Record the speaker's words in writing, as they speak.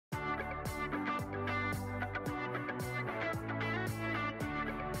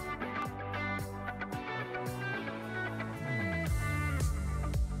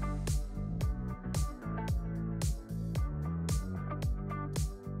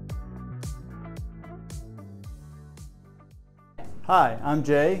Hi, I'm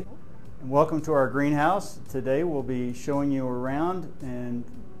Jay, and welcome to our greenhouse. Today we'll be showing you around and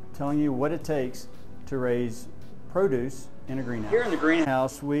telling you what it takes to raise produce in a greenhouse. Here in the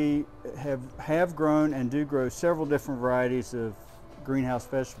greenhouse we have grown and do grow several different varieties of greenhouse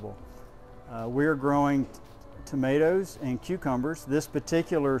vegetable. We're growing tomatoes and cucumbers. This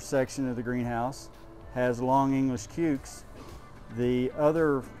particular section of the greenhouse has long English cukes. The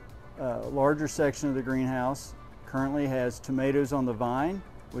other larger section of the greenhouse currently has tomatoes on the vine,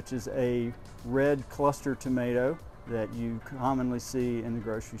 which is a red cluster tomato that you commonly see in the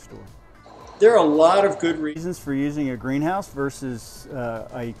grocery store. There are a lot of good reasons for using a greenhouse versus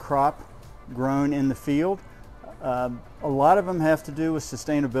a crop grown in the field. A lot of them have to do with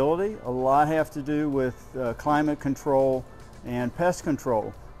sustainability. A lot have to do with climate control and pest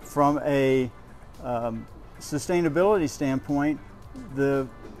control. From a sustainability standpoint, the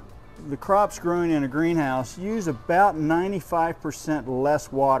crops grown in a greenhouse use about 95%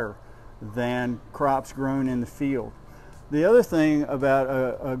 less water than crops grown in the field. The other thing about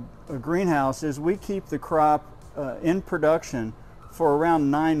a greenhouse is we keep the crop in production for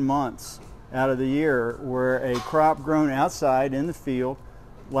around 9 months out of the year, where a crop grown outside in the field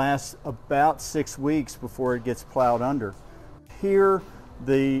lasts about 6 weeks before it gets plowed under. Here,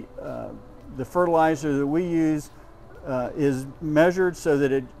 the fertilizer that we use is measured so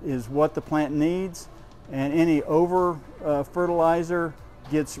that it is what the plant needs, and any over fertilizer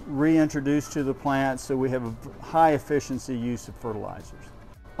gets reintroduced to the plant, so we have a high efficiency use of fertilizers.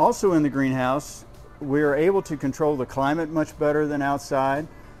 Also in the greenhouse, we are able to control the climate much better than outside.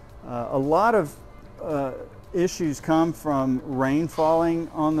 A lot of issues come from rain falling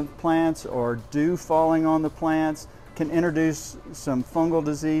on the plants or dew falling on the plants, can introduce some fungal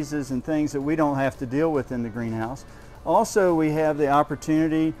diseases and things that we don't have to deal with in the greenhouse. Also, we have the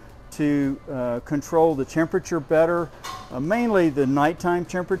opportunity to control the temperature better, mainly the nighttime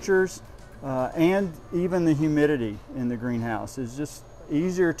temperatures, and even the humidity in the greenhouse is just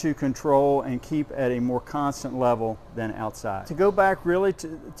easier to control and keep at a more constant level than outside. To go back really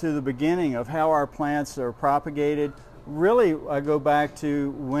to the beginning of how our plants are propagated, really I go back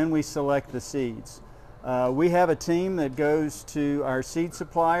to when we select the seeds. We have a team that goes to our seed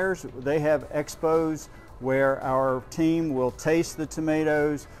suppliers. They have expos where our team will taste the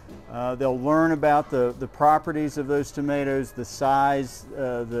tomatoes. They'll learn about the properties of those tomatoes, the size,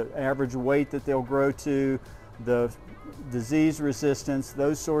 the average weight that they'll grow to, the disease resistance,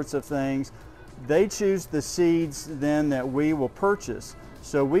 those sorts of things. They choose the seeds then that we will purchase.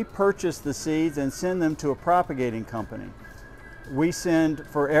 So we purchase the seeds and send them to a propagating company. We send,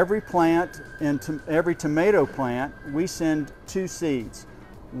 for every plant, every tomato plant, we send 2 seeds.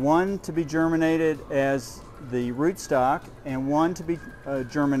 One to be germinated as the rootstock and one to be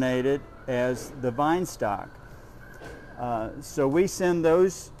germinated as the vine stock. So we send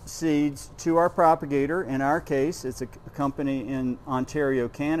those seeds to our propagator. In our case, it's a company in Ontario,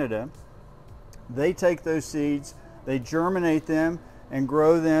 Canada. They take those seeds, they germinate them and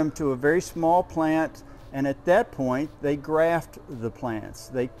grow them to a very small plant, and at that point they graft the plants.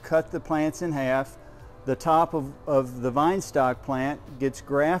 They cut the plants in half. The top of the vine stock plant gets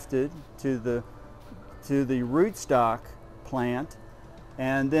grafted to the rootstock plant,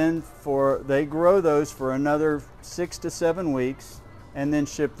 and then they grow those for another 6 to 7 weeks and then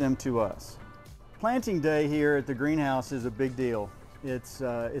ship them to us. Planting day here at the greenhouse is a big deal. It's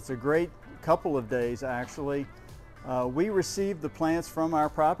a great couple of days actually. We receive the plants from our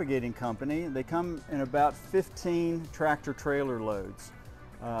propagating company. They come in about 15 tractor trailer loads,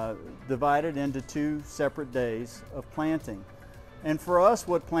 divided into 2 separate days of planting. And for us,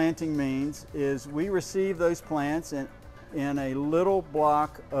 what planting means is we receive those plants in a little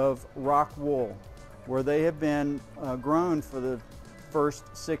block of rock wool where they have been grown for the first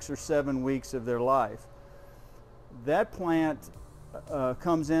 6 or 7 weeks of their life. That plant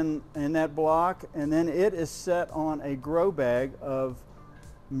comes in that block, and then it is set on a grow bag of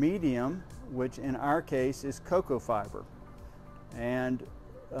medium, which in our case is cocoa fiber. And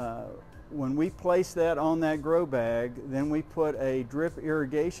when we place that on that grow bag, then we put a drip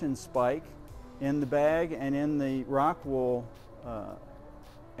irrigation spike in the bag and in the rock wool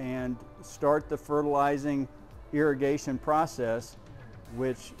and start the fertilizing irrigation process,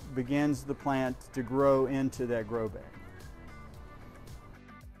 which begins the plant to grow into that grow bag.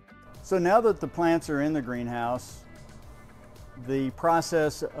 So now that the plants are in the greenhouse, the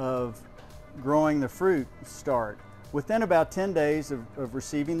process of growing the fruit starts. Within about 10 days of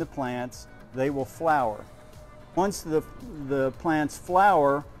receiving the plants, they will flower. Once the plants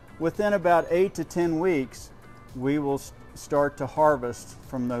flower, within about 8 to 10 weeks, we will start to harvest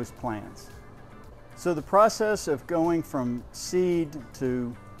from those plants. So the process of going from seed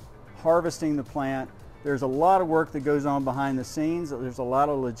to harvesting the plant, there's a lot of work that goes on behind the scenes. There's a lot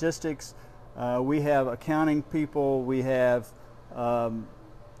of logistics. We have accounting people, we have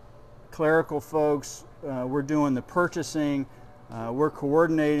clerical folks, we're doing the purchasing, we're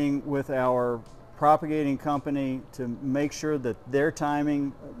coordinating with our propagating company to make sure that their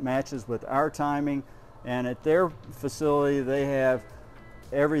timing matches with our timing. And at their facility they have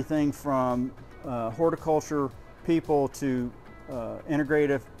everything from horticulture people to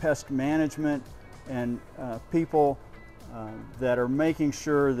integrative pest management and people that are making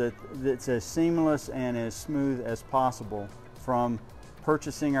sure that it's as seamless and as smooth as possible from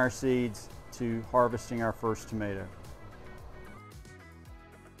purchasing our seeds to harvesting our first tomato.